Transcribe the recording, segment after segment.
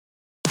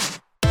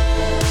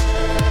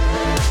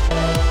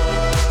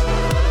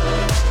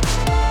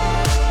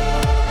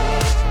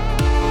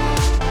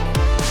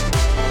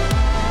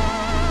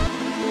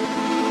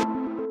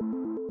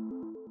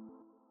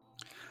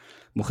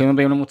ברוכים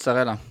הבאים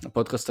למוצרלה,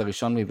 הפודקאסט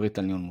הראשון בעברית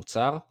על ניהול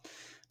מוצר.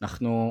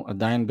 אנחנו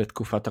עדיין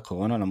בתקופת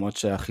הקורונה, למרות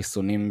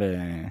שהחיסונים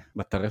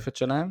בטרפת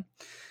שלהם.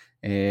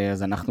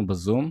 אז אנחנו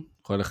בזום,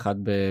 כל אחד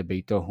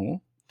בביתו הוא.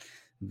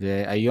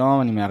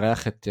 והיום אני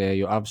מארח את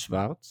יואב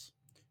שוורץ,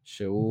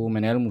 שהוא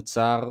מנהל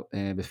מוצר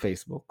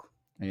בפייסבוק.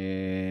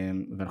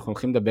 ואנחנו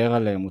הולכים לדבר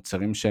על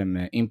מוצרים שהם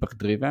אימפקט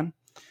דריבן,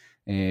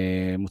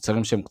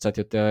 מוצרים שהם קצת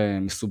יותר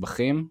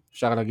מסובכים,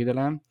 אפשר להגיד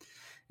עליהם.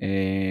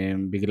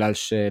 בגלל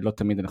שלא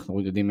תמיד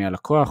אנחנו יודעים מי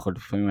הלקוח, או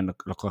לפעמים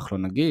הלקוח לא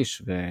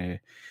נגיש,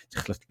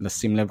 וצריך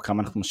לשים לב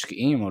כמה אנחנו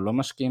משקיעים או לא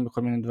משקיעים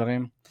בכל מיני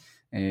דברים.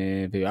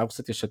 ויואב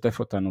קצת ישתף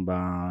אותנו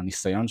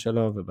בניסיון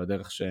שלו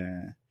ובדרך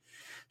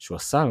שהוא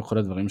עשה וכל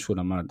הדברים שהוא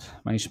למד.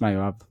 מה נשמע,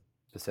 יואב?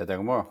 בסדר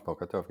גמור,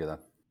 בוקר טוב, גלעד.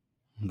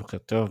 בוקר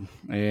טוב.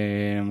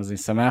 אז אני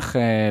שמח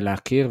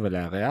להכיר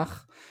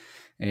ולארח.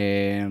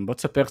 בוא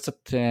תספר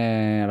קצת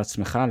על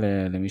עצמך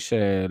למי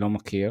שלא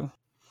מכיר.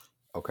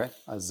 אוקיי,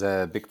 אז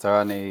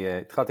בקצרה אני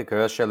התחלתי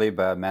קריירה שלי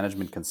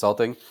במנג'מנט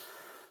קונסולטינג,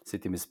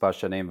 עשיתי מספר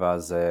שנים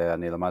ואז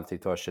אני למדתי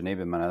תואר שני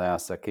במנהלי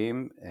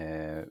עסקים,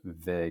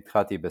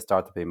 והתחלתי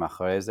בסטארט-אפים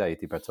אחרי זה,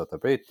 הייתי בארצות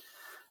הברית,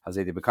 אז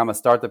הייתי בכמה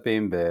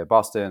סטארט-אפים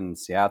בבוסטון,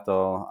 סיאטל,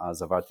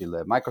 אז עברתי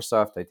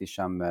למייקרוסופט, הייתי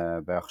שם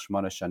בערך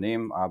 8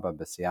 שנים, 4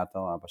 בסיאטל,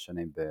 4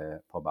 שנים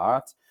פה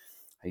בארץ,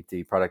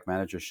 הייתי פרודקט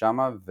מנג'ר שם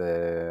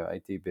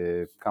והייתי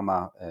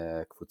בכמה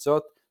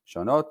קבוצות,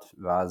 שונות,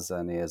 ואז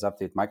אני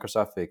עזבתי את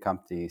מייקרוסופט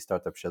והקמתי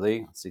סטארט-אפ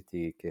שלי,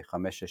 עשיתי כ5-6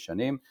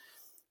 שנים,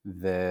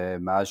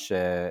 ומאז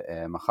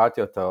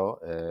שמכרתי אותו,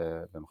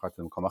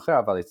 ומכרתי למקום אחר,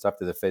 אבל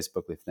הצטרפתי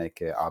לפייסבוק לפני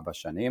כ4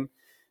 שנים,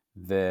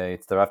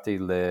 והצטרפתי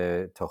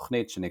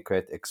לתוכנית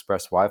שנקראת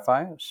אקספרס וויפי,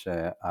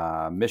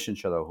 שהמישן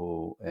שלו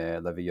הוא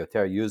להביא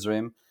יותר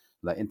יוזרים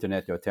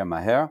לאינטרנט יותר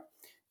מהר,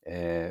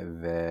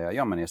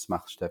 והיום אני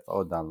אשמח לשתף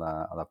עוד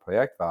על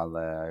הפרויקט ועל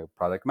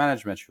פרודקט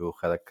מנג'מנט שהוא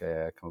חלק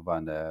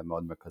כמובן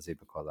מאוד מרכזי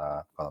בכל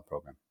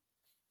הפרוגרם.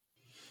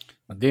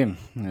 מדהים,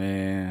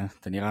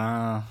 אתה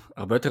נראה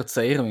הרבה יותר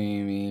צעיר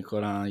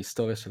מכל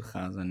ההיסטוריה שלך,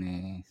 אז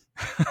אני...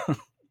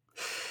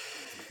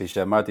 כפי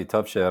שאמרתי,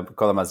 טוב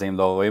שכל המאזינים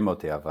לא רואים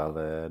אותי, אבל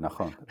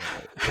נכון.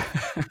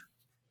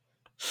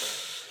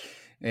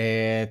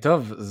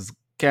 טוב, אז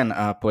כן,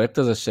 הפרויקט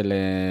הזה של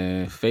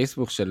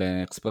פייסבוק, של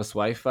אקספרס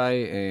וויפי,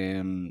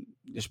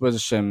 יש בו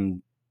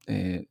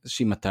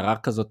איזושהי מטרה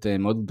כזאת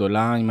מאוד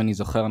גדולה, אם אני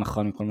זוכר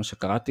נכון מכל מה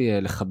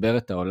שקראתי, לחבר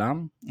את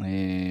העולם,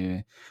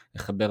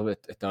 לחבר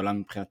את העולם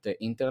מבחינת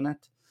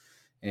אינטרנט,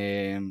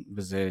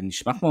 וזה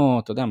נשמע כמו,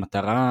 אתה יודע,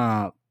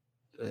 מטרה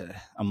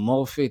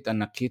אמורפית,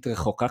 ענקית,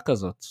 רחוקה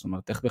כזאת, זאת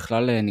אומרת, איך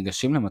בכלל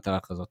ניגשים למטרה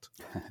כזאת?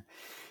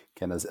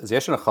 כן, אז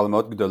יש לנו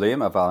חלומות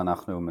גדולים, אבל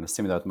אנחנו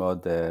מנסים להיות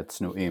מאוד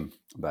צנועים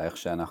באיך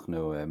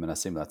שאנחנו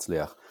מנסים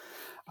להצליח.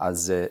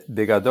 אז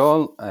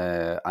בגדול,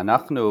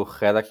 אנחנו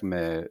חלק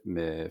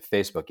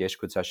מפייסבוק, יש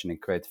קבוצה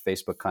שנקראת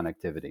פייסבוק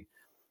קונקטיביטי,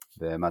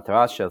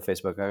 ומטרה של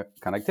פייסבוק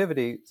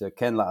קונקטיביטי זה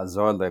כן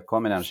לעזור לכל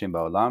מיני אנשים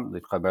בעולם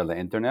להתחבר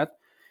לאינטרנט,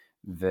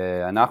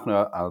 ואנחנו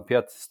על פי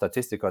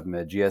הסטטיסטיקות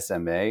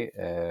מ-GSMA,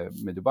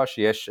 מדובר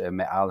שיש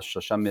מעל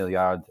 3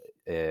 מיליארד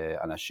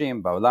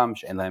אנשים בעולם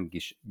שאין להם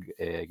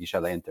גישה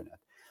לאינטרנט.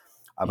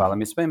 אבל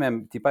המספרים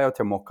הם טיפה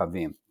יותר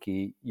מורכבים,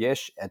 כי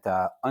יש את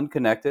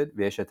ה-unconnected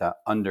ויש את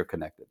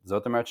ה-underconnected.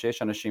 זאת אומרת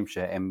שיש אנשים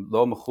שהם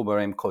לא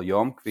מחוברים כל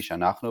יום, כפי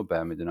שאנחנו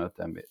במדינות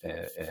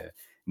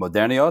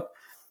מודרניות,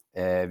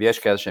 ויש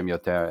כאלה שהם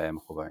יותר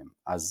מחוברים.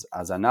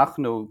 אז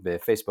אנחנו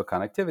בפייסבוק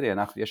קונקטיביטי,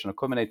 יש לנו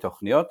כל מיני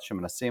תוכניות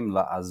שמנסים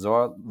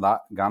לעזור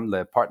גם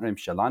לפרטנרים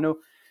שלנו,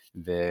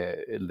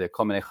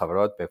 ולכל מיני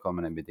חברות בכל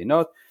מיני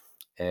מדינות,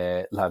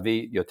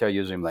 להביא יותר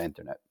יוזרים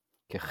לאינטרנט.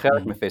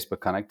 כחלק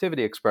מפייסבוק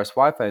קונקטיביטי, אקספרס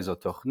וויפי זו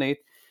תוכנית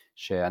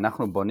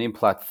שאנחנו בונים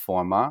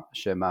פלטפורמה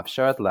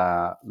שמאפשרת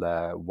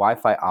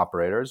ל-Wi-Fi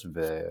operators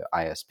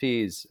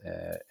ו-ISPs,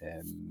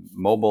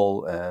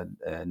 Mobile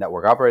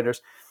Network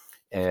Operators,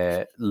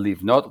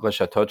 לבנות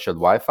רשתות של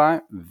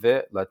Wi-Fi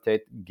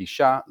ולתת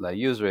גישה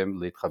ליוזרים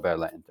להתחבר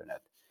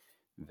לאינטרנט.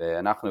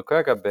 ואנחנו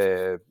כרגע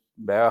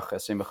בערך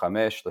 25-30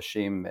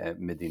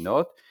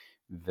 מדינות,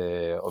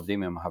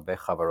 ועובדים עם הרבה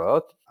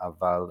חברות,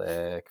 אבל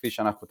כפי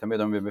שאנחנו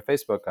תמיד אומרים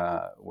בפייסבוק,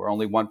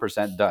 we're only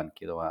 1% done,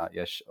 כאילו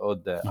יש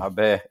עוד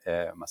הרבה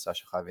מסע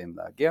שחייבים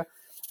להגיע,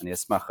 אני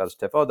אשמח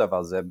לשתף עוד,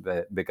 אבל זה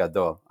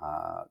בגדול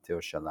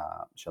התיאור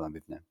של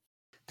המבנה.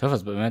 טוב,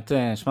 אז באמת,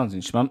 שמע, זה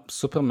נשמע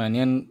סופר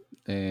מעניין,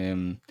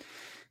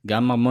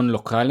 גם המון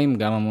לוקלים,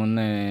 גם המון,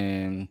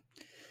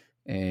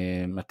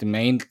 אתם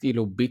מעין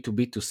כאילו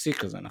B2B2C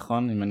כזה,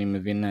 נכון? אם אני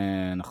מבין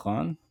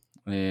נכון.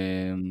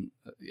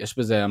 יש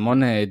בזה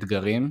המון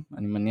אתגרים,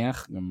 אני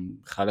מניח, גם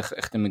בכלל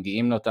איך אתם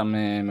מגיעים לאותם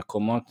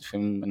מקומות,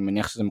 לפעמים אני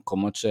מניח שזה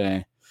מקומות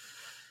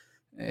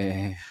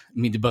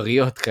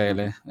מדבריות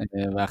כאלה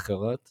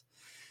ואחרות.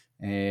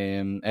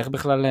 איך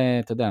בכלל,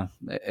 אתה יודע,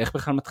 איך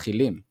בכלל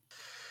מתחילים?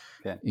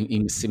 כן.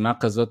 עם משימה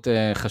כזאת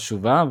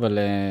חשובה,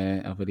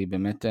 אבל היא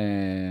באמת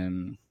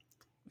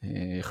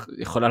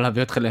יכולה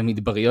להביא אותך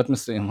למדבריות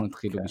מסוימות,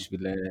 כאילו,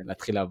 בשביל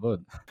להתחיל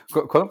לעבוד.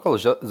 קודם כל,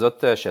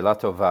 זאת שאלה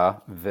טובה,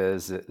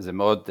 וזה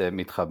מאוד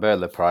מתחבר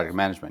לפרודקט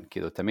מנג'מנט,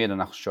 כאילו, תמיד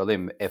אנחנו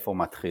שואלים איפה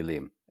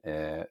מתחילים.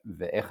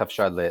 ואיך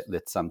אפשר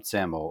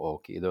לצמצם או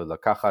כאילו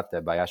לקחת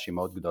בעיה שהיא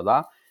מאוד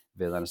גדולה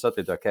ולנסות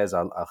להתרכז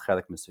על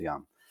חלק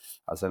מסוים.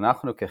 אז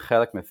אנחנו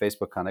כחלק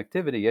מפייסבוק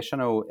קונקטיביטי, יש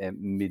לנו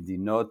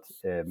מדינות,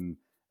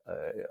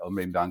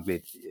 אומרים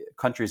באנגלית,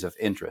 countries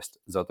of interest,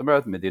 זאת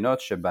אומרת מדינות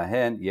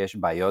שבהן יש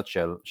בעיות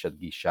של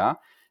גישה,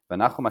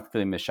 ואנחנו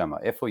מתחילים משם,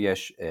 איפה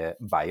יש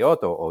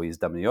בעיות או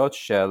הזדמנויות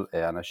של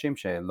אנשים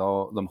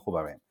שלא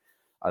מחוברים.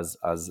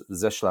 אז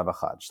זה שלב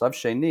אחד. שלב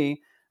שני,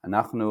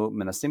 אנחנו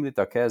מנסים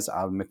להתרכז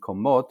על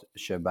מקומות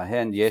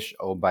שבהן יש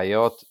או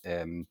בעיות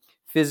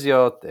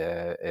פיזיות,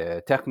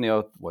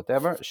 טכניות,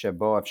 whatever,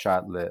 שבו אפשר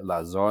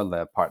לעזור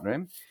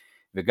לפרטנרים,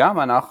 וגם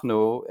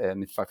אנחנו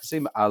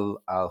מתפקסים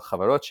על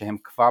חברות שהן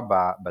כבר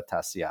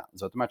בתעשייה.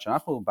 זאת אומרת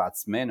שאנחנו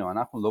בעצמנו,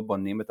 אנחנו לא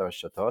בונים את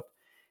הרשתות,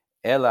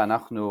 אלא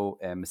אנחנו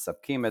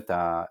מספקים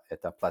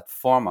את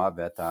הפלטפורמה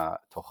ואת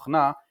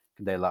התוכנה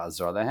כדי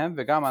לעזור להם,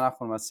 וגם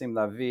אנחנו מנסים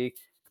להביא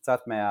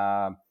קצת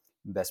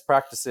best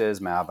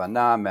practices,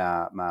 מההבנה,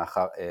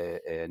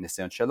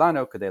 מהניסיון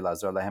שלנו, כדי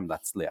לעזור להם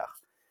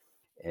להצליח.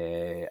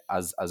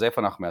 אז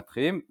איפה אנחנו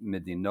מתחילים?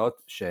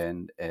 מדינות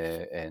שהן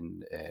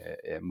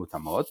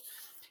מותאמות,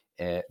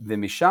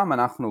 ומשם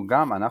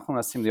אנחנו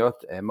מנסים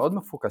להיות מאוד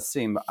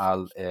מפוקסים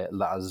על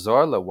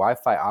לעזור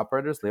לווי-פיי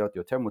אופרטורס להיות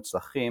יותר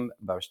מוצלחים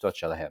ברשתות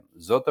שלהם.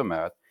 זאת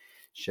אומרת,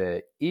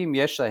 שאם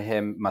יש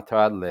להם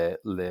מטרה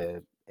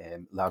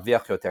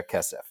להרוויח יותר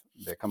כסף,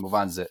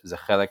 וכמובן זה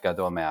חלק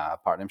גדול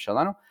מהפרטנרים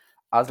שלנו,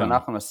 אז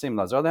אנחנו מנסים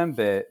לעזור להם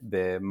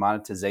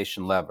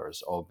ב-monetization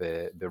levers או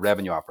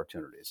ב-revenue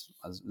opportunities,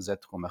 אז זה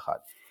תחום אחד.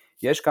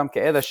 יש גם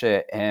כאלה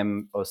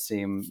שהם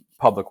עושים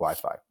public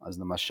Wi-Fi, אז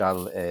למשל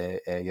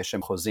יש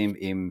להם חוזים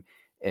עם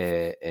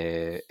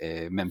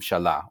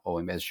ממשלה או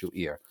עם איזשהו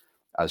עיר,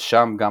 אז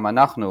שם גם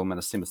אנחנו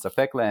מנסים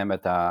לספק להם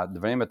את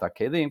הדברים, את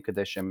הכלים,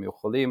 כדי שהם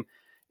יכולים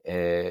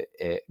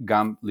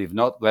גם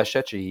לבנות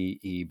רשת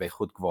שהיא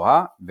באיכות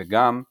גבוהה,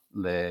 וגם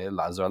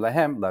לעזור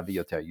להם להביא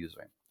יותר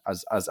יוזרים.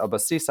 אז על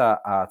בסיס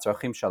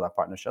הצרכים של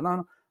הפרטנר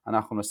שלנו,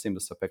 אנחנו מנסים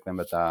לספק להם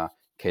את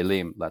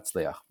הכלים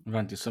להצליח.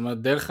 הבנתי, זאת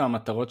אומרת, דרך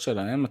המטרות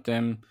שלהם,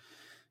 אתם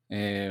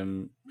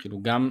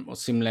כאילו גם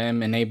עושים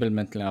להם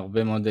enablement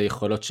להרבה מאוד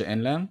יכולות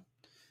שאין להם,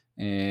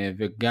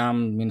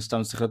 וגם מן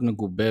סתם צריך להיות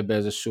מגובה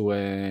באיזשהו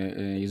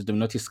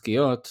הזדמנות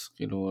עסקיות,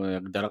 כאילו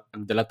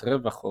הגדלת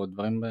רווח או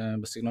דברים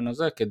בסגנון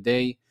הזה,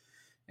 כדי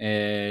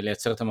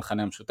לייצר את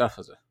המחנה המשותף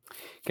הזה.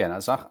 כן,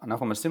 אז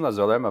אנחנו מנסים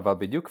לעזור להם, אבל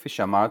בדיוק כפי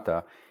שאמרת,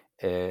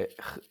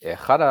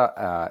 אחד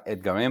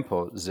האתגרים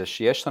פה זה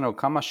שיש לנו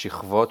כמה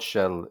שכבות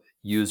של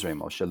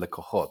יוזרים או של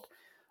לקוחות.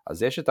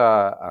 אז יש את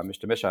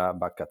המשתמש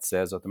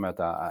בקצה, זאת אומרת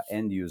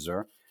ה-end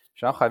user,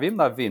 שאנחנו חייבים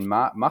להבין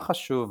מה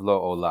חשוב לו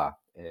או לה.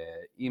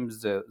 אם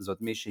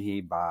זאת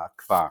מישהי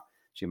בכפר,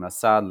 שהיא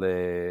מנסה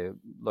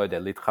לא יודע,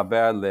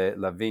 להתחבר,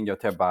 להבין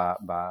יותר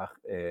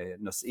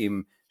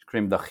בנושאים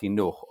שקוראים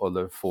לחינוך או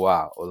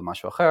לרפואה או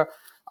למשהו אחר,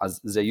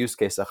 אז זה use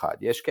case אחד.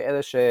 יש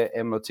כאלה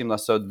שהם רוצים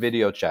לעשות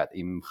וידאו צ'אט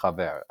עם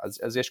חבר,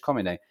 אז יש כל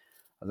מיני.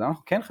 אז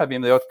אנחנו כן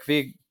חייבים להיות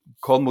כפי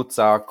כל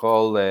מוצר,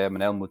 כל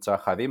מנהל מוצר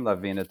חייבים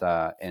להבין את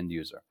ה-end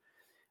user.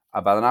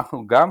 אבל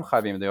אנחנו גם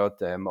חייבים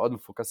להיות מאוד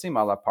מפוקסים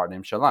על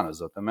הפרטנרים שלנו,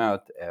 זאת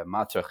אומרת,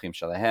 מה הצרכים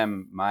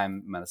שלהם, מה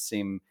הם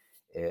מנסים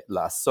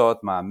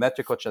לעשות, מה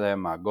המטריקות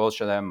שלהם, מה הגול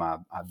שלהם, מה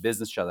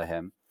הביזנס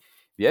שלהם.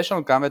 ויש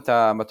לנו גם את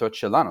המטרות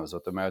שלנו,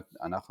 זאת אומרת,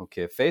 אנחנו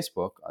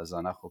כפייסבוק, אז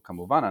אנחנו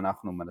כמובן,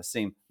 אנחנו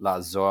מנסים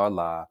לעזור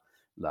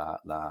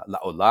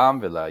לעולם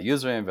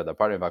וליוזרים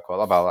ולפרטנרים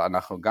והכל, אבל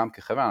אנחנו גם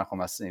כחברה, אנחנו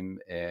מנסים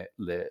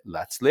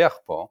להצליח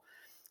פה,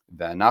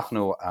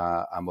 ואנחנו,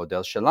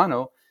 המודל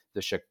שלנו,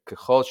 זה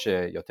שככל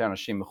שיותר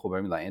אנשים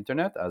מחוברים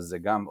לאינטרנט, אז זה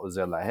גם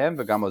עוזר להם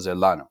וגם עוזר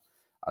לנו.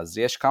 אז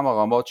יש כמה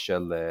רמות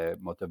של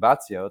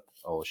מוטיבציות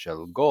או של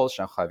גול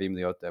שאנחנו חייבים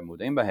להיות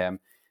מודעים בהם,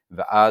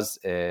 ואז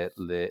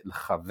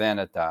לכוון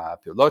את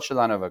הפעולות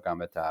שלנו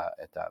וגם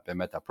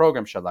באמת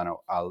הפרוגרם שלנו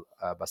על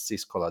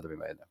בסיס כל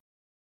הדברים האלה.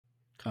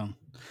 כן.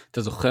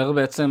 אתה זוכר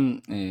בעצם,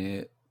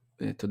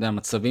 אתה יודע,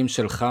 מצבים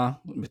שלך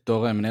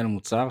בתור מנהל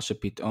מוצר,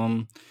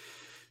 שפתאום,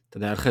 אתה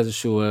יודע, לך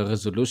איזשהו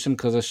רזולושן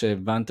כזה,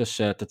 שהבנת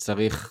שאתה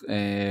צריך,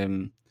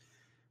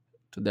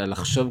 אתה יודע,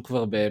 לחשוב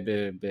כבר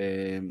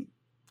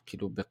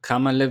כאילו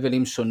בכמה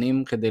לבלים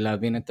שונים, כדי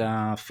להבין את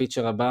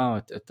הפיצ'ר הבא, או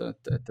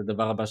את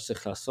הדבר הבא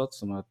שצריך לעשות,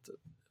 זאת אומרת,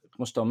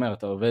 כמו שאתה אומר,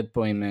 אתה עובד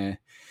פה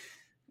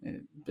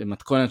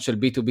במתכונת של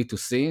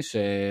B2B2C,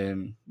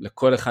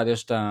 שלכל אחד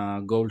יש את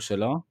הגול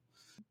שלו.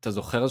 אתה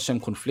זוכר איזשהם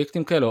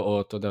קונפליקטים כאלה,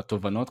 או אתה יודע,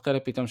 תובנות כאלה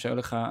פתאום שהיו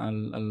לך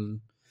על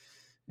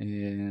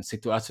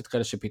סיטואציות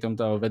כאלה, שפתאום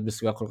אתה עובד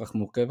בסביבה כל כך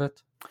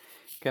מורכבת?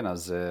 כן,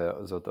 אז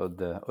זאת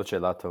עוד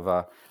שאלה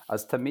טובה.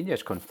 אז תמיד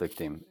יש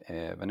קונפליקטים,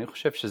 ואני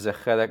חושב שזה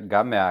חלק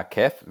גם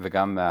מהכיף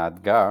וגם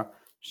מהאתגר,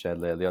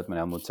 של להיות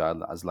מנהל מוצר,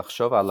 אז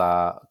לחשוב על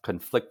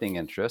ה-conflicting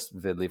interest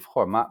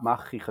ולבחור מה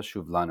הכי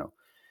חשוב לנו.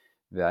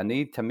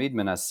 ואני תמיד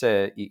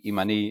מנסה, אם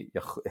אני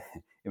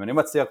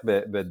מצליח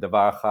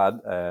בדבר אחד,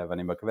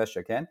 ואני מקווה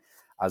שכן,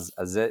 אז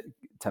זה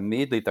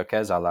תמיד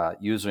להתרכז על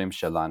היוזרים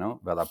שלנו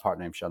ועל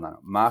הפרטנרים שלנו,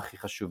 מה הכי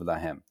חשוב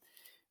להם.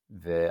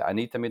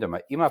 ואני תמיד אומר,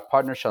 אם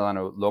הפרטנר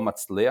שלנו לא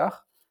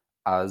מצליח,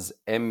 אז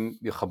הם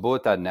יחברו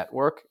את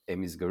הנטוורק,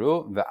 הם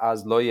יסגרו,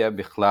 ואז לא יהיה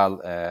בכלל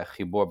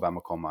חיבור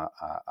במקום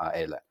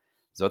האלה.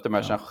 זאת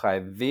אומרת שאנחנו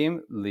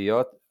חייבים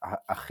להיות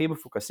הכי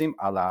מפוקסים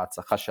על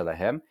ההצלחה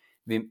שלהם,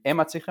 ואם הם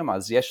מצליחים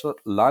אז יש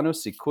לנו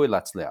סיכוי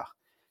להצליח,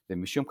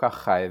 ומשום כך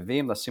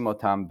חייבים לשים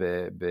אותם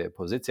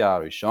בפוזיציה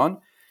הראשון,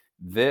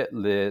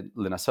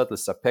 ולנסות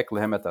לספק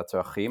להם את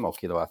הצרכים, או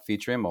כאילו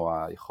הפיצ'רים או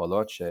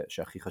היכולות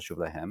שהכי חשוב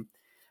להם,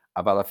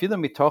 אבל אפילו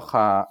מתוך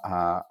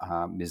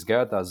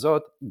המסגרת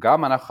הזאת,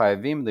 גם אנחנו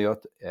חייבים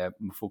להיות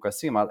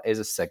מפוקסים על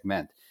איזה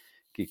סגמנט,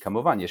 כי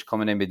כמובן יש כל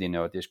מיני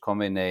מדינות, יש כל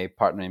מיני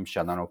פרטנרים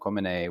שלנו, כל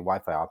מיני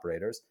וויפי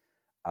אופרטורס,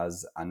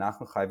 אז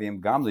אנחנו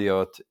חייבים גם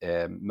להיות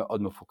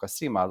מאוד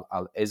מפוקסים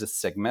על איזה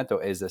סגמנט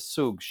או איזה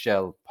סוג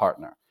של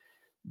פרטנר.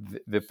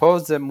 ופה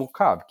זה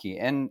מורכב, כי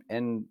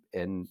אין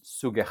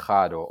סוג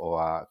אחד,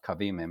 או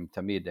הקווים הם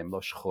תמיד, הם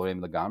לא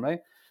שחורים לגמרי,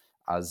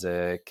 אז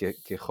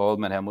ככל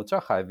מנהל מוצר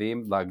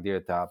חייבים להגדיר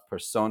את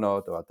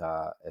הפרסונות, או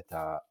את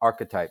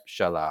הארכיטייפ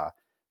של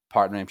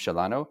הפרטנרים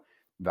שלנו,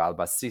 ועל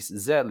בסיס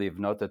זה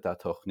לבנות את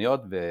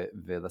התוכניות,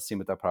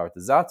 ולשים את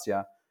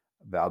הפריוריטיזציה,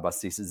 ועל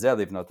בסיס זה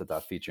לבנות את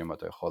הפיצ'רים,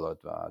 את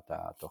היכולות ואת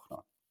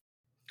התוכנות.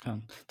 כן.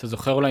 אתה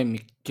זוכר אולי,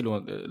 כאילו,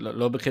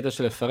 לא בקטע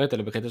של לפרט,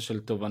 אלא בקטע של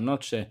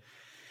תובנות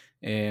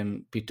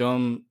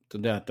פתאום, אתה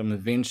יודע, אתה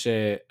מבין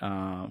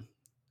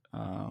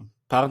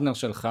שהפרטנר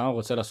שלך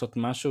רוצה לעשות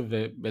משהו,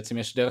 ובעצם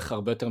יש דרך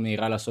הרבה יותר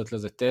מהירה לעשות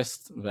לזה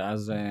טסט,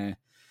 ואז,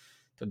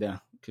 אתה יודע,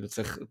 כאילו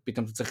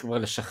פתאום אתה צריך כבר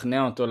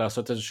לשכנע אותו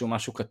לעשות איזשהו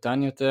משהו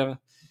קטן יותר,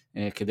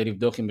 כדי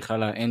לבדוק אם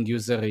בכלל האנד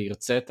יוזר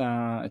ירצה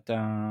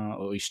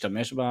או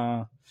ישתמש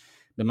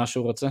במה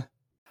שהוא רוצה.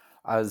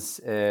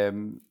 אז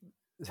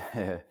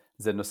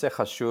זה נושא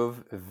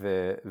חשוב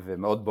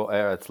ומאוד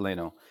בוער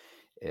אצלנו.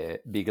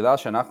 בגלל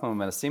שאנחנו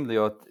מנסים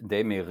להיות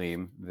די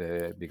מהירים,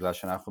 ובגלל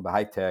שאנחנו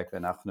בהייטק,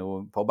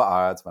 ואנחנו פה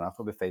בארץ,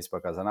 ואנחנו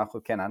בפייסבוק, אז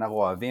אנחנו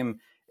אוהבים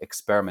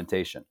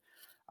experimentation.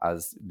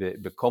 אז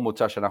בכל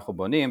מוצר שאנחנו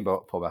בונים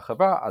פה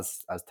בחברה,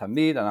 אז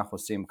תמיד אנחנו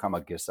עושים כמה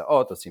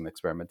גרסאות, עושים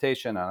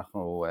experimentation,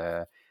 אנחנו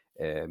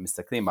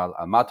מסתכלים על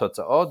מה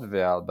התוצאות,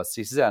 ועל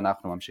בסיס זה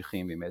אנחנו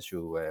ממשיכים עם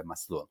איזשהו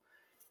מסלול.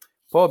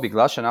 פה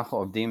בגלל שאנחנו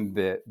עובדים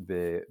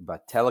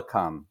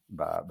בטלקום,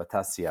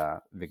 בתעשייה,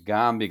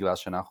 וגם בגלל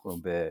שאנחנו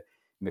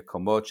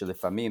מקומות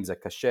שלפעמים זה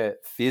קשה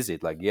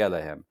פיזית להגיע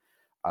אליהם,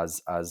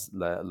 אז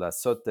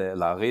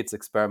להריץ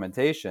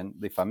experimentation,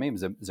 לפעמים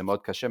זה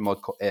מאוד קשה, מאוד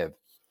כואב.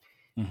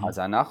 אז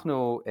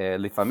אנחנו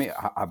לפעמים,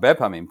 הרבה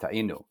פעמים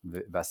טעינו,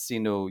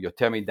 ועשינו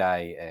יותר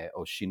מדי,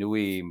 או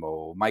שינויים,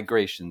 או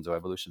migrations, או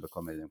evolution,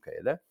 וכל מיני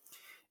כאלה,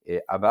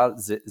 אבל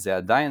זה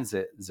עדיין,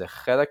 זה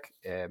חלק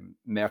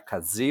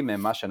מרכזי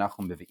ממה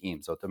שאנחנו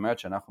מביאים. זאת אומרת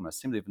שאנחנו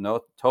מנסים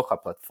לבנות תוך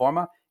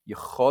הפלטפורמה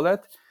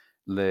יכולת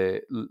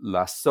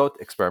לעשות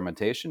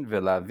experimentation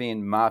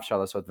ולהבין מה אפשר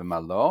לעשות ומה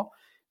לא,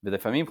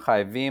 ולפעמים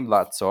חייבים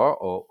לעצור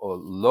או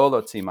לא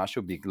להוציא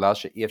משהו בגלל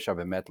שאי אפשר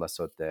באמת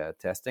לעשות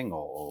טסטינג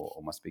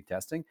או מספיק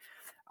טסטינג,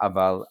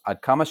 אבל עד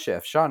כמה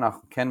שאפשר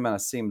אנחנו כן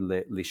מנסים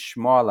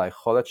לשמוע על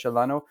היכולת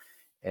שלנו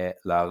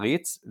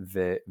להריץ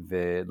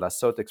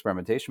ולעשות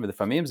experimentation,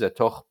 ולפעמים זה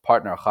תוך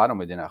פרטנר אחד או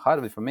מדינה אחת,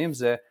 ולפעמים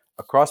זה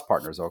across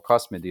partners או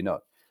across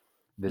מדינות,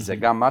 וזה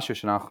גם משהו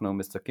שאנחנו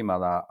מסתכלים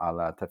על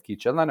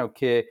התפקיד שלנו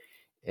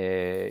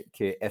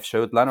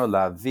כאפשרות לנו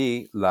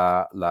להביא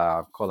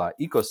לכל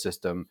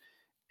האקוסיסטם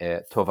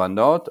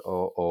תובנות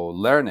או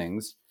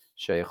learnings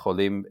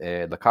שיכולים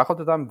לקחת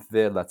אותם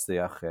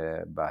ולהצליח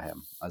בהם.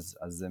 אז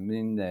זה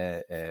מין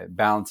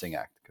balancing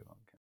act.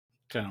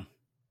 כן.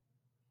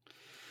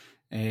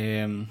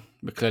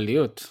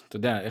 בכלליות, אתה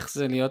יודע, איך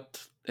זה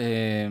להיות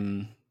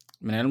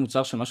מנהל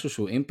מוצר של משהו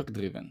שהוא אימפקט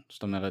דריבן,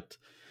 זאת אומרת,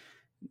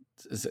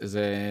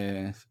 זה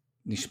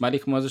נשמע לי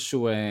כמו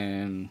איזשהו,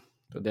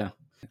 אתה יודע,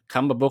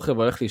 קם בבוקר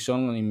והולך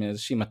לישון עם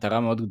איזושהי מטרה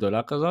מאוד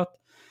גדולה כזאת,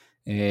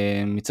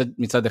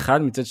 מצד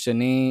אחד, מצד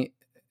שני,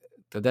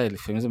 אתה יודע,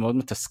 לפעמים זה מאוד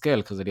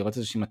מתסכל, כזה לראות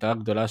איזושהי מטרה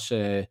גדולה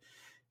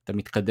שאתה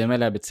מתקדם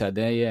אליה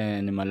בצעדי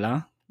נמלה,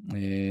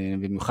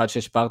 במיוחד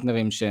שיש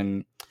פרטנרים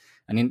שהם,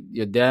 אני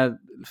יודע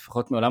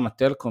לפחות מעולם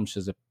הטלקום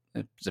שזה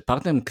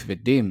פרטנרים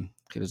כבדים,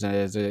 כאילו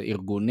זה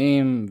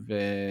ארגונים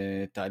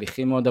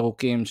ותהליכים מאוד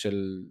ארוכים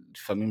של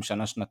לפעמים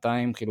שנה,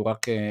 שנתיים, כאילו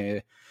רק,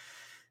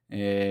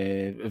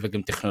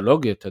 וגם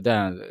טכנולוגיות, אתה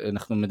יודע,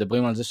 אנחנו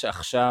מדברים על זה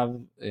שעכשיו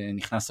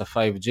נכנס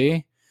ה-5G,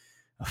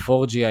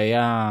 ה-4G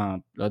היה,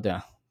 לא יודע,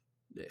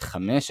 5-10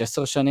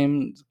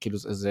 שנים, כאילו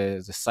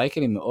זה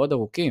סייקלים מאוד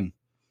ארוכים.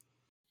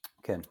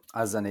 כן,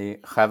 אז אני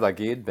חייב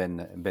להגיד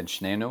בין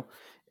שנינו,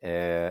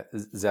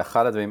 זה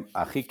אחד הדברים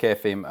הכי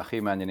כיפים, הכי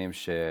מעניינים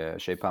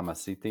שאי פעם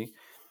עשיתי.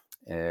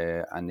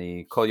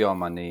 אני כל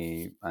יום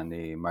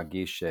אני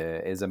מרגיש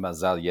איזה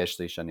מזל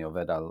יש לי שאני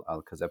עובד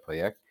על כזה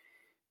פרויקט,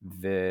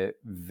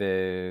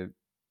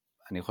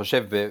 ואני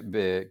חושב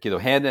כאילו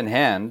hand in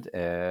hand,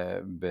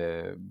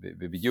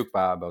 בדיוק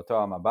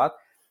באותו המבט,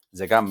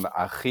 זה גם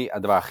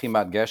הדבר הכי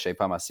מאתגר שאי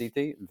פעם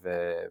עשיתי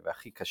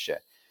והכי קשה.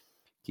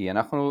 כי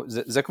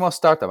זה כמו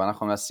סטארט-אפ,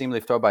 אנחנו מנסים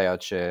לפתור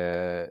בעיות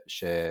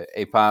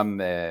שאי פעם,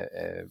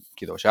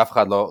 כאילו שאף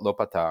אחד לא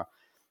פתר,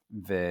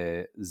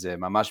 וזה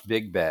ממש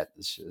ביג בט,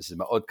 זה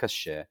מאוד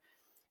קשה,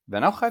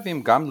 ואנחנו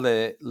חייבים גם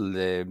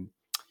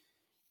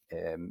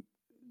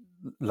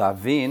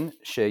להבין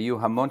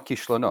שיהיו המון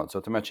כישלונות,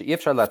 זאת אומרת שאי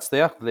אפשר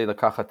להצליח בלי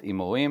לקחת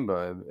אימורים,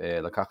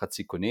 לקחת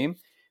סיכונים,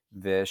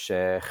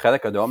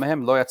 ושחלק גדול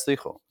מהם לא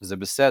יצליחו, זה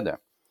בסדר.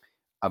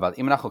 אבל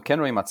אם אנחנו כן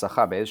רואים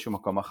הצלחה באיזשהו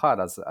מקום אחד,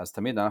 אז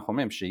תמיד אנחנו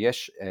אומרים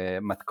שיש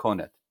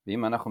מתכונת,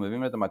 ואם אנחנו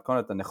מביאים את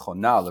המתכונת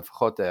הנכונה,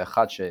 לפחות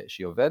אחד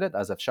שהיא עובדת,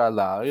 אז אפשר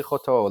להעריך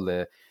אותו או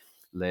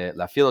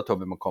להפעיל אותו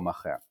במקום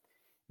אחר.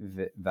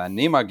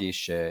 ואני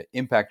מרגיש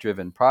אימפקט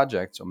driven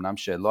projects, אמנם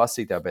שלא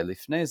עשיתי הרבה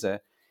לפני זה,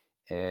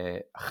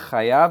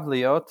 חייב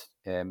להיות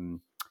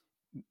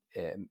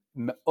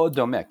מאוד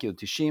דומה, כאילו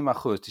 90%,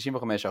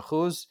 95%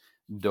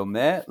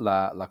 דומה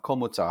לכל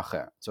מוצר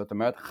אחר. זאת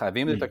אומרת,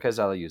 חייבים להתרכז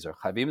על היוזר,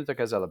 חייבים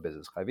להתרכז על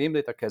הביזנס, חייבים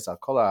להתרכז על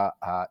כל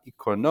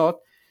העקרונות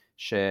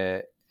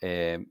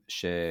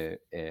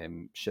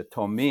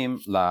שתורמים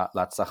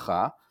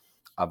להצלחה,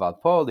 אבל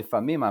פה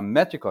לפעמים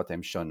המטריקות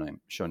הם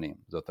שונים.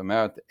 זאת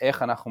אומרת,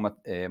 איך אנחנו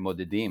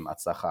מודדים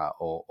הצלחה,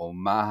 או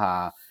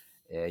מה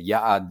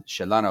היעד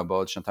שלנו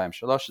בעוד 2-3,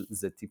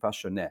 זה טיפה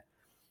שונה.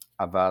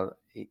 אבל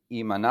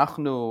אם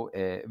אנחנו,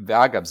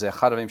 ואגב, זה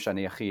אחד הדברים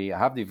שאני הכי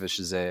אהבתי,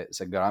 ושזה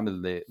גרם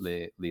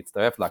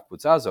להצטרף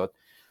לקבוצה הזאת,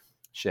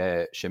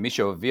 שמי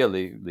שהוביל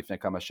לי לפני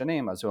כמה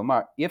שנים, אז הוא אמר,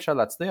 אי אפשר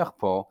להצליח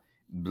פה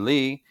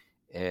בלי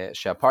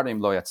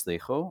שהפרטנרים לא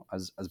יצליחו,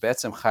 אז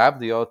בעצם חייב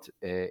להיות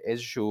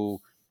איזשהו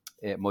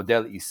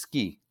מודל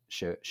עסקי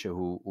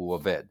שהוא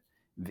עובד.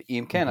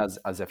 ואם כן,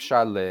 אז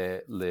אפשר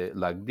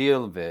להגדיל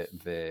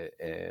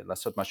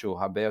ולעשות משהו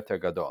הרבה יותר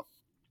גדול.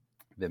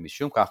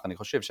 ומשום כך אני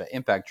חושב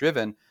שה-impact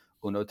driven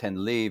הוא נותן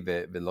לי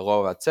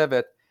ולרוב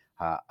הצוות,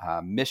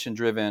 ה-mission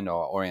driven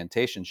או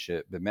orientation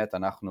שבאמת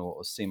אנחנו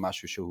עושים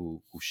משהו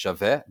שהוא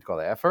שווה את כל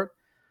ה-effort,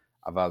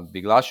 אבל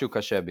בגלל שהוא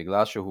קשה,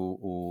 בגלל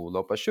שהוא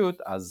לא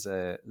פשוט, אז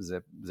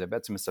זה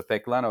בעצם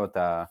מספק לנו את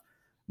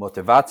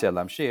המוטיבציה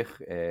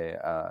להמשיך,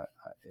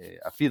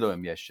 אפילו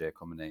אם יש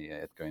כל מיני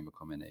אתגרים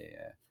וכל מיני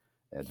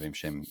דברים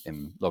שהם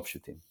לא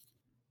פשוטים.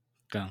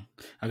 כן.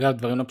 אגב,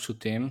 דברים לא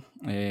פשוטים,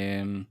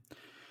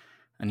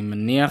 אני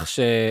מניח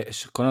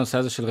שכל הנושא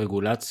הזה של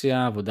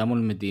רגולציה, עבודה מול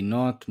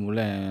מדינות, מול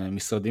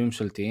משרדים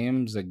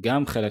ממשלתיים, זה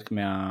גם חלק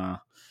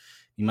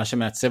ממה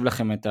שמעצב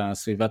לכם את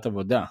הסביבת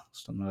עבודה.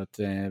 זאת אומרת,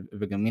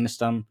 וגם מן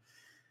הסתם,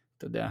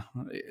 אתה יודע,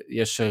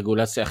 יש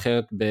רגולציה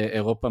אחרת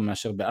באירופה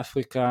מאשר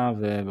באפריקה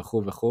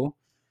וכו' וכו'.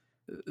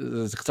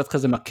 זה קצת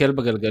כזה מקל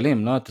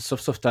בגלגלים, לא?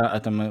 סוף סוף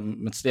אתה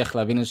מצליח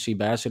להבין איזושהי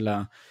בעיה של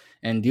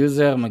ה-end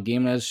user,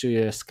 מגיעים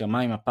לאיזושהי הסכמה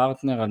עם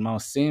הפרטנר על מה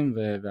עושים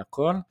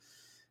והכל,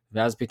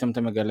 ואז פתאום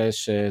אתה מגלה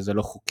שזה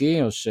לא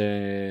חוקי, או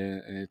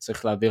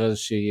שצריך להעביר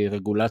איזושהי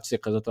רגולציה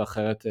כזאת או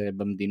אחרת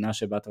במדינה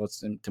שבה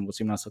אתם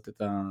רוצים לעשות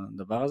את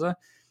הדבר הזה.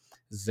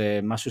 זה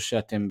משהו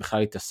שאתם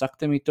בכלל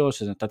התעסקתם איתו,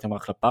 שנתתם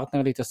רק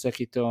לפרטנר להתעסק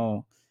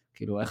איתו,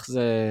 כאילו איך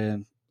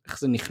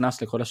זה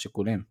נכנס לכל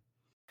השיקולים?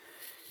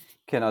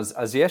 כן,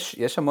 אז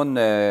יש המון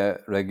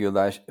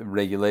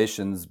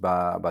regulations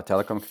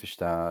בטלקום כפי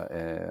שאתה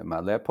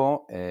מעלה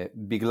פה,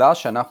 בגלל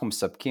שאנחנו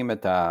מספקים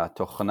את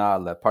התוכנה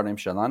לפרטנרים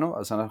שלנו,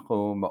 אז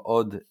אנחנו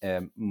מאוד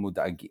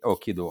מודאגים, או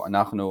כאילו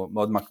אנחנו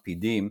מאוד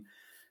מקפידים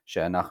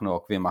שאנחנו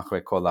עוקבים אחרי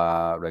כל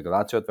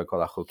הרגולציות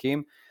וכל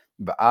החוקים,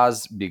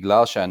 ואז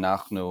בגלל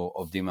שאנחנו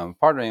עובדים עם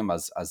הפרטנרים,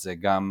 אז זה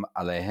גם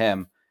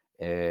עליהם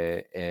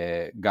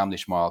גם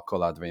לשמור על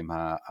כל הדברים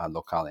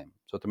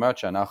הלוקליים. זאת אומרת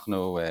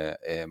שאנחנו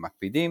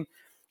מקפידים,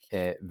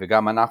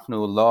 וגם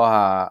אנחנו לא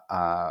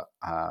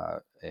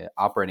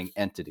ה-operating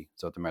entity,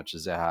 זאת אומרת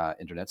שזה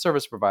ה-internet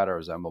service provider,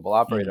 או זה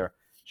ה-mobile operator,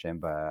 שהם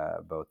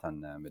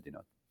באותן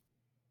מדינות.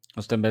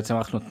 אז אתם בעצם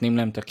רק נותנים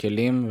להם את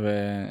הכלים,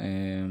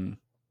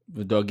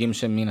 ודואגים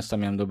שמן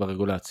הסתם יעמדו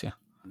ברגולציה.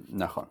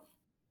 נכון.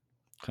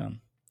 כן.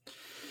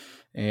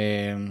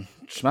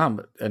 תשמע,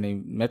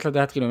 אני מת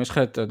לדעת, כאילו, אם יש לך,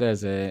 אתה יודע,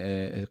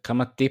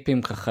 כמה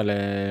טיפים ככה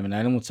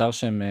למנהל מוצר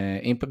שהם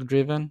אימפקט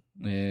דריבן,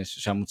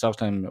 שהמוצר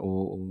שלהם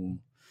הוא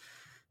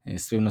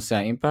סביב נושא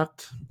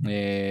האימפקט,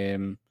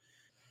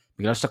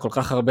 בגלל שאתה כל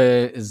כך הרבה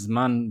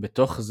זמן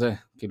בתוך זה,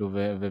 כאילו,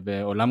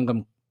 ובעולם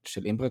גם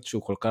של אימפקט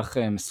שהוא כל כך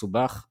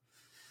מסובך,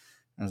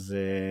 אז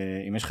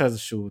אם יש לך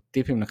איזשהו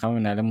טיפים לכמה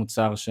מנהלי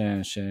מוצר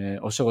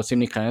או שרוצים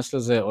להיכנס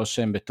לזה, או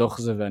שהם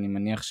בתוך זה, ואני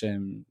מניח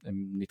שהם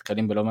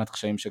נתקלים בלא מעט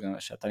קשיים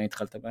שאתה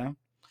נתחלת בהם,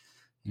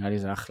 נראה לי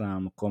זה אחלה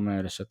מקום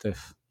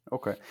לשתף.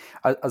 אוקיי,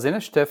 אז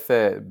הנה שתף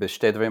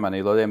בשתי דברים,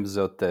 אני לא יודע אם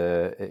זאת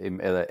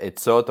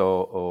עצות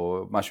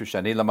או משהו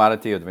שאני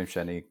למדתי, או דברים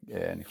שאני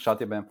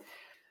נכשלתי בהם.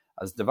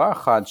 אז דבר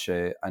אחד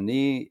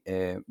שאני,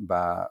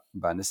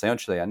 בניסיון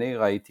שלי, אני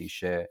ראיתי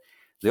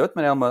להיות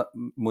מנהל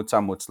מוצר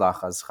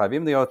מוצלח, אז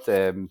חייבים להיות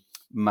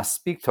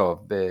מספיק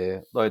טוב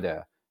לא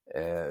יודע,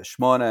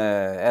 8,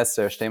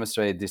 10,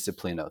 12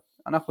 דיסציפלינות.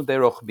 אנחנו די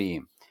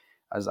רוחביים.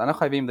 אז אנחנו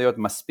חייבים להיות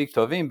מספיק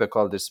טובים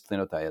בכל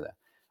הדיסציפלינות האלה.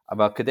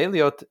 אבל כדי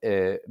להיות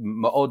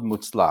מאוד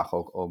מוצלח,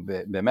 או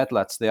באמת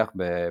להצליח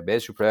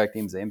באיזשהו פרויקט,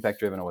 אם זה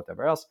אימפקט driven או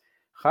whatever else,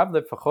 חייב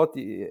לפחות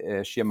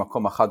שיהיה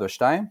מקום 1 או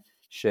 2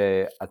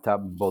 שאתה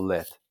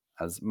בולט.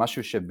 אז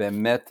משהו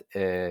שבאמת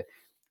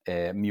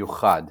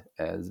מיוחד,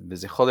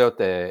 וזה יכול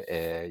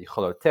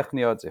להיות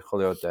טכניות, זה יכול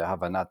להיות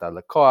הבנת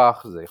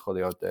הלקוח, זה יכול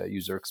להיות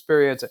user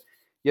experience,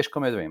 יש כל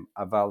מיני דברים,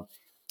 אבל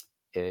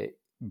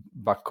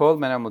בכל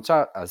מיני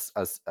מוצר,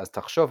 אז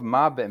תחשוב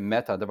מה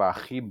באמת הדבר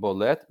הכי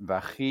בולט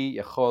והכי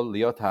יכול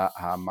להיות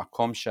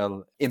המקום של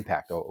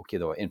אימפקט או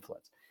כאילו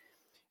influence.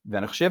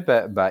 ואני חושב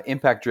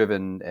באימפקט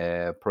דריבן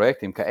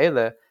פרויקטים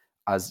כאלה,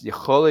 אז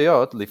יכול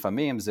להיות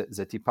לפעמים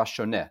זה טיפה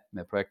שונה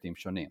מפרויקטים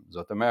שונים.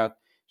 זאת אומרת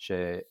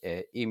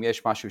שאם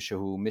יש משהו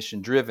שהוא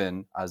mission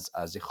driven,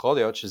 אז יכול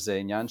להיות שזה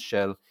עניין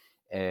של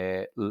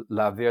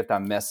להעביר את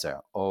המסר,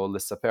 או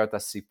לספר את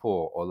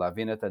הסיפור, או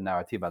להבין את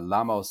הנרטיבה,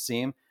 למה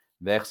עושים,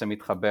 ואיך זה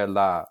מתחבר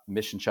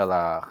למישן של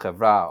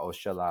החברה, או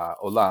של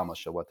העולם, או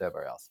של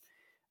whatever else.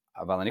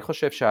 אבל אני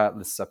חושב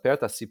שלספר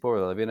את הסיפור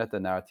ולהבין את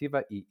הנרטיבה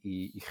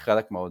היא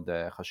חלק מאוד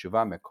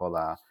חשובה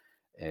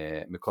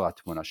מכל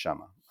התמונה שם.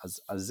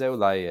 אז זה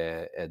אולי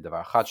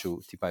דבר אחד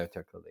שהוא טיפה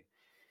יותר כללי.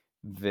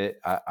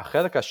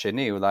 והחלק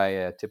השני,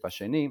 אולי הטיפ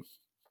השני,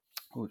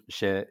 הוא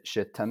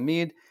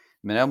שתמיד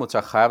מנהל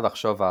מוצר חייב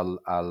לחשוב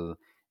על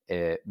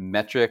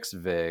metrics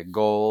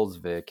ו-goals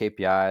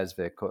ו-KPIs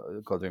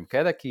וכל דברים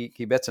כאלה,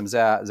 כי בעצם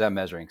זה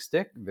ה-measuring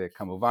stick,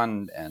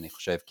 וכמובן אני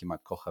חושב כמעט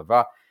כל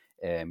חברה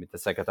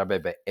מתעסקת הרבה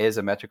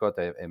באיזה מטריקות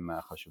הן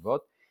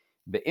חשובות.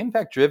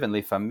 ב-impact driven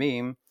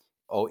לפעמים,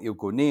 או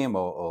ארגונים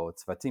או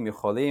צוותים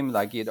יכולים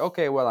להגיד,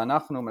 אוקיי,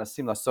 אנחנו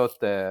מנסים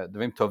לעשות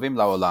דברים טובים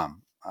לעולם,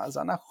 אז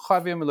אנחנו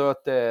חייבים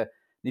להיות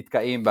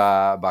נתקעים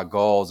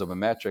ב-goals או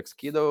ב-metrics,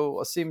 כאילו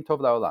עושים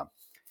טוב לעולם.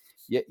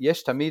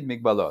 יש תמיד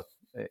מגבלות,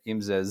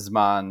 אם זה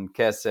זמן,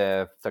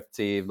 כסף,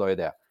 תקציב, לא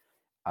יודע.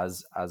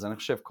 אז אני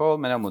חושב כל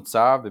מנהל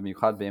מוצר,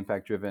 במיוחד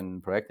ב-impact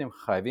driven פרויקטים,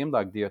 חייבים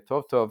להגדיר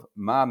טוב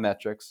מה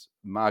ה-metrics,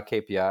 מה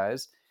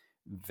ה-KPIs,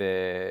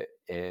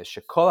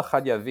 ושכל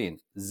אחד יבין,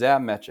 זה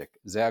ה-metric,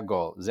 זה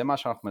ה-goal, זה מה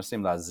שאנחנו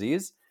מנסים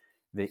להזיז,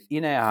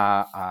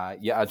 והנה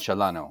היעד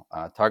שלנו,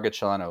 הטרגט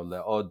שלנו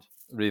לעוד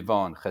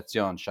רבעון,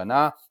 חציון,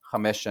 שנה,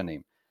 5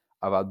 שנים.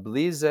 אבל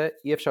בלי זה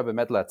אי אפשר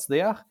באמת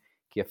להצליח,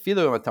 כי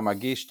אפילו אם אתה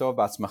מרגיש טוב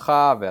בעצמך,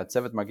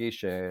 והצוות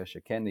מרגיש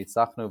שכן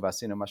הצלחנו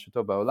ועשינו משהו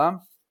טוב בעולם,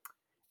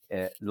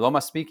 לא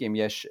מספיק אם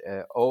יש,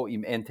 או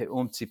אם אין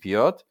תאום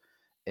ציפיות,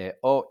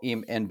 או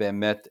אם אין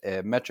באמת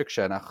מטריק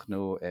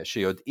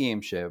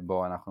שיודעים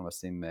שבו אנחנו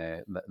מנסים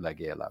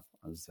להגיע אליו.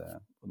 אז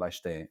אולי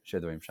שתי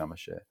דברים שם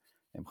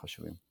שהם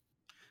חשובים.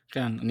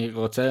 כן, אני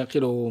רוצה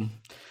כאילו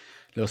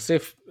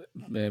להוסיף,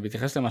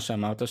 בהתייחס למה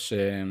שאמרת,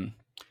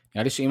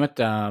 נראה לי שאם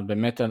אתה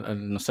באמת על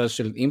נושא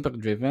של אימפקט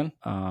דריבן,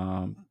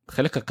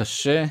 החלק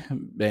הקשה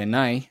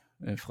בעיניי,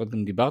 לפחות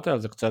גם דיברת על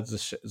זה קצת,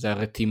 זה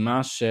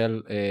הרתימה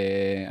של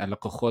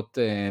הלקוחות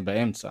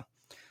באמצע.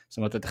 זאת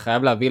אומרת, אתה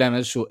חייב להביא להם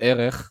איזשהו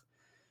ערך,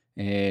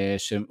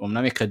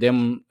 שאומנם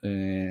יקדם,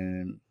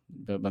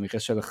 במקרה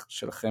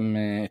שלכם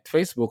את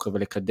פייסבוק,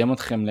 אבל יקדם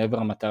אתכם לעבר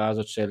המטרה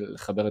הזאת של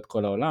לחבר את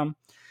כל העולם,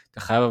 אתה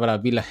חייב אבל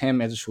להביא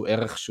להם איזשהו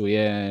ערך שהוא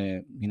יהיה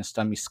מן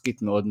הסתם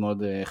עסקית מאוד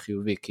מאוד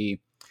חיובי, כי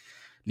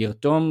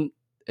לרתום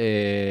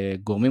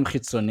גורמים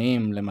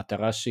חיצוניים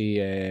למטרה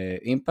שהיא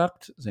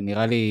אימפקט, זה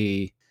נראה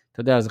לי,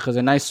 אתה יודע, זה כזה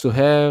nice to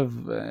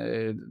have,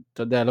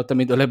 אתה יודע, לא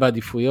תמיד עולה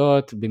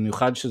בעדיפויות,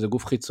 במיוחד שזה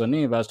גוף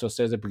חיצוני, ואז אתה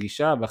עושה איזה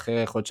פגישה,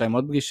 ואחרי חודשיים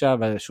עוד פגישה,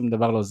 ושום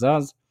דבר לא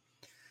זז,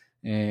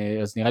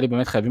 אז נראה לי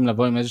באמת חייבים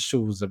לבוא עם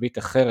איזשהו זווית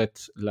אחרת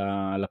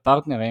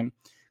לפרטנרים,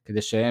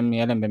 כדי שהם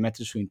יהיה להם באמת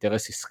איזשהו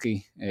אינטרס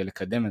עסקי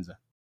לקדם את זה.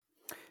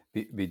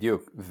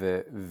 בדיוק,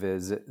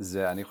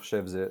 וזה, אני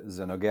חושב,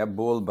 זה נוגע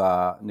בול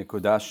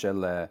בנקודה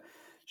של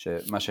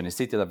מה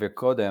שניסיתי להעביר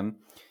קודם,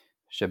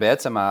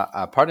 שבעצם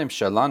הפרטנרים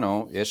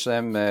שלנו, יש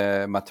להם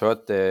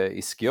מטרות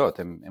עסקיות,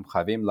 הם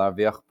חייבים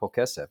להרוויח פה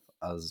כסף,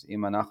 אז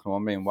אם אנחנו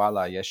אומרים,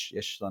 וואלה,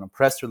 יש לנו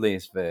press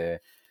release,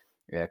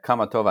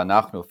 וכמה טוב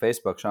אנחנו,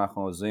 פייסבוק,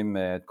 שאנחנו עוזרים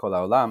את כל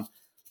העולם,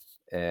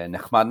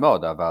 נחמד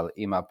מאוד, אבל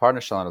אם הפרטנר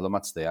שלנו לא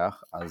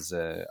מצליח,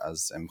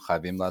 אז הם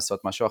חייבים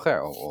לעשות משהו אחר,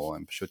 או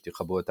הם פשוט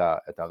יחברו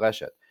את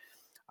הרשת.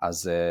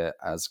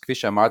 אז כפי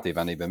שאמרתי,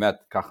 ואני באמת,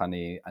 ככה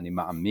אני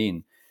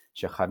מאמין,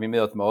 שחייבים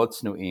להיות מאוד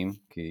צנועים,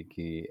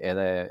 כי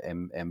אלה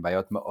הם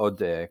בעיות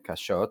מאוד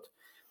קשות,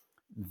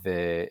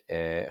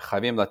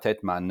 וחייבים לתת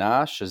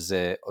מענה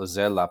שזה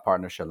עוזר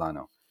לפרטנר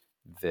שלנו.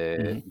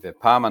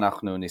 ופעם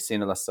אנחנו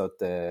ניסינו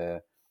לעשות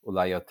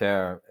אולי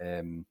יותר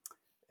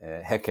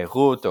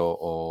היכרות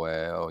או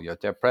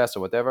יותר פרס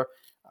או whatever,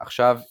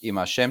 עכשיו אם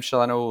השם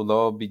שלנו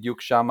לא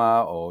בדיוק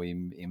שמה, או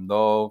אם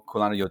לא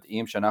כולנו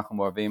יודעים שאנחנו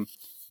מעורבים,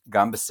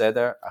 גם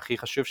בסדר, הכי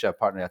חשוב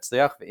שהפרטנר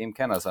יצליח, ואם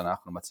כן אז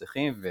אנחנו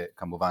מצליחים,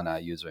 וכמובן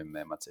היוזרים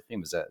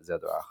מצליחים, וזה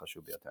הדבר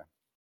החשוב ביותר.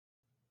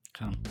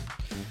 כן.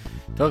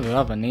 טוב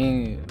יואב,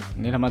 אני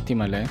למדתי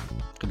מלא,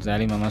 זה היה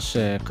לי ממש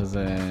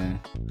כזה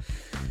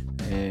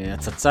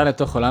הצצה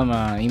לתוך עולם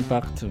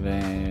האימפקט,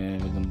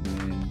 וגם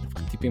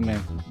טיפים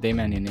די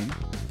מעניינים,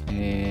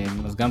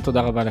 אז גם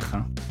תודה רבה לך,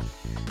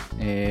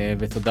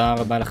 ותודה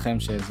רבה לכם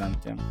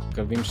שהזנתם,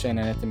 מקווים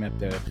שנהנתם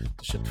מהפרק,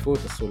 תשתפו,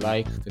 תעשו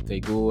לייק,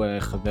 תתייגו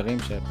חברים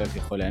שהפרק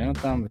יכול לעניין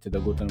אותם,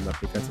 ותדאגו אותנו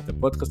באפליקציית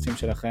הפודקאסטים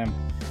שלכם,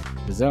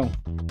 וזהו,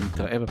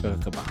 נתראה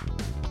בפרק הבא.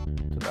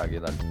 תודה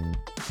גלעד.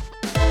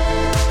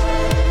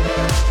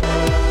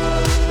 לכם.